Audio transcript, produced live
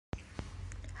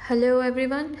Hello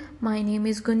everyone, my name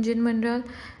is Gunjan Mandral.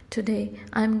 Today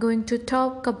I'm going to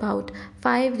talk about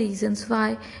 5 reasons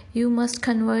why you must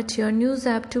convert your news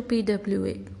app to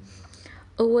PWA.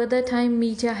 Over the time,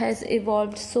 media has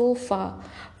evolved so far.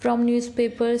 From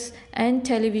newspapers and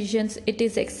televisions, it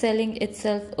is excelling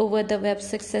itself over the web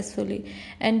successfully.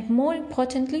 And more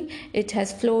importantly, it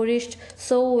has flourished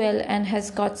so well and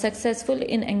has got successful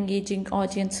in engaging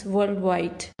audience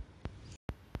worldwide.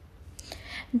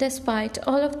 Despite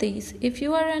all of these, if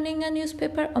you are running a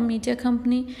newspaper or media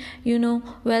company, you know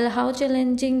well how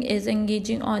challenging is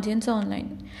engaging audience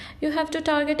online. You have to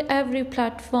target every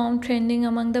platform trending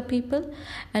among the people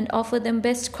and offer them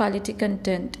best quality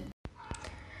content.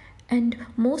 And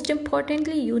most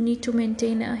importantly, you need to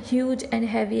maintain a huge and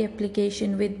heavy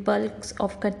application with bulks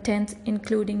of contents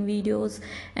including videos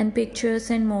and pictures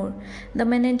and more. The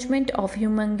management of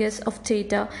humongous of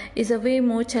data is a way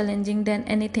more challenging than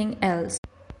anything else.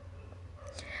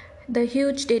 The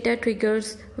huge data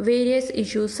triggers various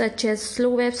issues such as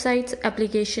slow websites,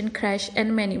 application crash,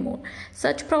 and many more.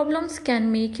 Such problems can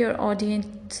make your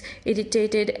audience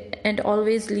irritated and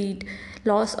always lead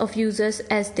loss of users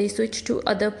as they switch to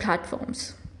other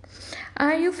platforms.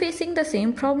 Are you facing the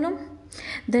same problem?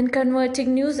 Then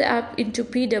converting news app into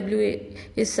PWA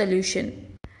is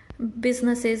solution.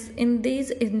 Businesses in this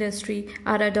industry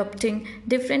are adopting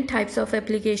different types of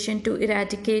application to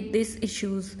eradicate these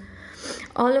issues.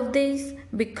 All of these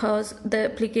because the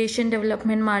application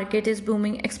development market is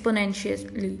booming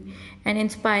exponentially and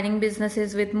inspiring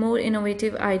businesses with more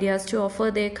innovative ideas to offer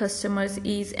their customers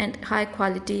ease and high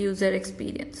quality user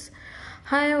experience.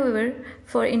 However,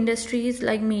 for industries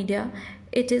like media,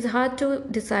 it is hard to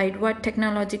decide what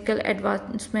technological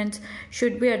advancements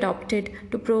should be adopted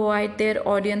to provide their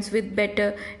audience with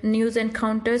better news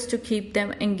encounters to keep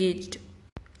them engaged.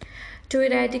 To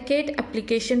eradicate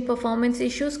application performance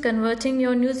issues, converting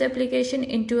your news application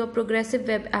into a progressive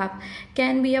web app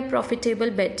can be a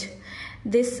profitable bet.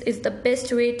 This is the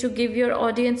best way to give your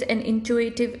audience an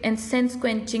intuitive and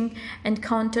sense-quenching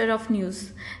encounter of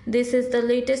news. This is the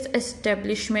latest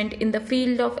establishment in the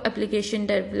field of application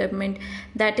development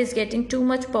that is getting too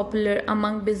much popular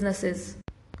among businesses.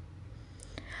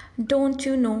 Don't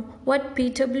you know what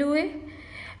PWA?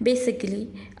 Basically,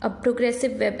 a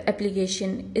progressive web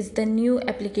application is the new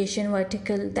application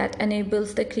vertical that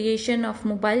enables the creation of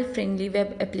mobile-friendly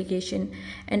web application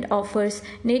and offers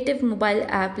native mobile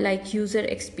app-like user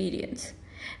experience.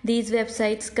 These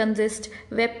websites consist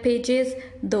web pages,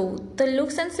 though the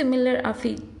looks and similar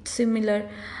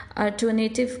to a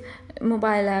native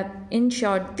mobile app. In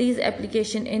short, these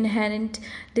applications inherit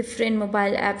different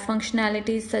mobile app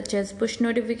functionalities such as push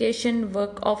notification,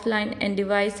 work offline, and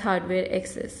device hardware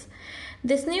access.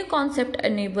 This new concept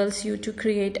enables you to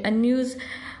create a news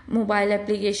mobile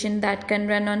application that can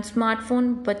run on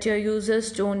smartphone, but your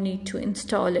users don't need to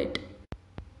install it.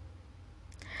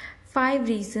 5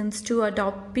 reasons to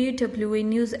adopt PWA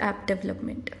news app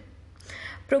development.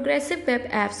 Progressive web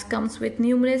apps comes with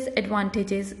numerous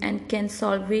advantages and can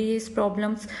solve various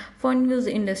problems for news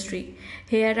industry.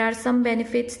 Here are some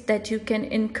benefits that you can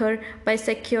incur by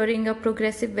securing a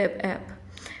progressive web app.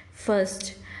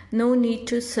 First, no need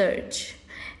to search.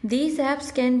 These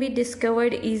apps can be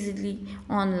discovered easily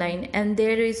online and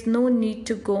there is no need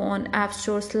to go on app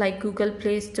stores like Google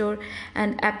Play Store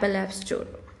and Apple App Store.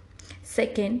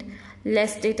 Second,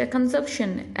 less data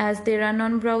consumption. As they run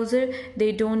on browser,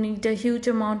 they don't need a huge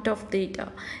amount of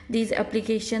data. These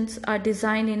applications are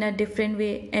designed in a different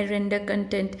way and render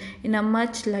content in a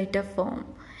much lighter form.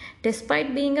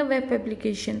 Despite being a web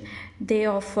application, they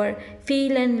offer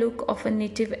feel and look of a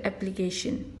native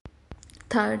application.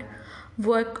 Third,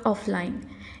 work offline.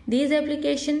 These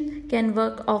applications can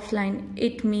work offline.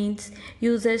 It means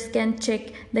users can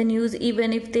check the news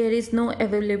even if there is no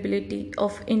availability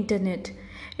of internet.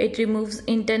 It removes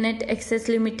internet access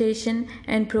limitation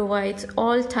and provides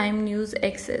all-time news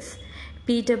access.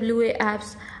 PWA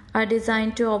apps are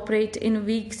designed to operate in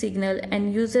weak signal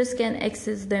and users can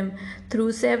access them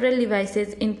through several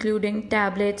devices including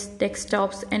tablets,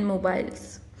 desktops and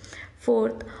mobiles.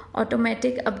 Fourth,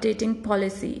 automatic updating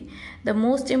policy. The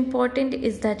most important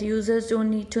is that users don't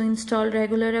need to install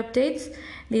regular updates.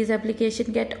 These applications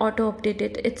get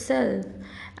auto-updated itself.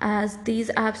 As these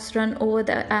apps run over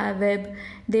the web,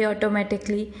 they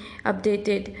automatically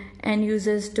updated and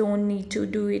users don't need to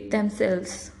do it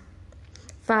themselves.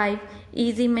 5.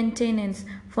 Easy maintenance.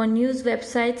 For news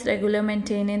websites, regular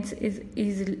maintenance is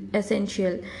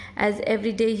essential as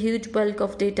every day huge bulk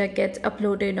of data gets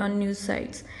uploaded on news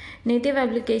sites. Native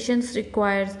applications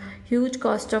requires huge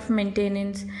cost of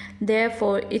maintenance.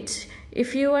 Therefore, it's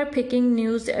If you are picking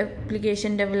news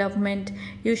application development,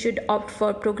 you should opt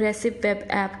for progressive web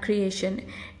app creation.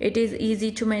 It is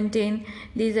easy to maintain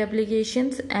these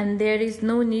applications and there is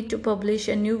no need to publish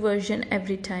a new version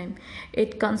every time.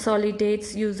 It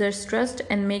consolidates users' trust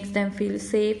and makes them feel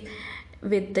safe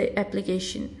with the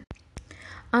application.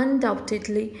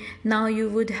 Undoubtedly, now you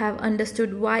would have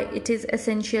understood why it is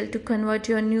essential to convert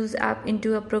your news app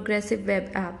into a progressive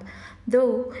web app.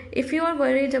 Though, if you are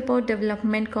worried about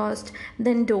development cost,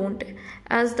 then don't,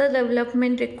 as the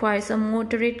development requires a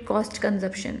moderate cost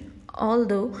consumption.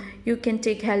 Although you can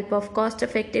take help of cost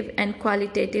effective and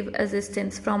qualitative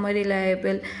assistance from a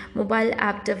reliable mobile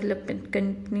app development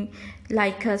company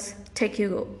like us,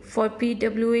 TechUgo. For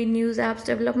PWA news apps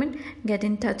development, get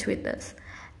in touch with us.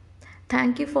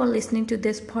 Thank you for listening to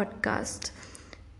this podcast.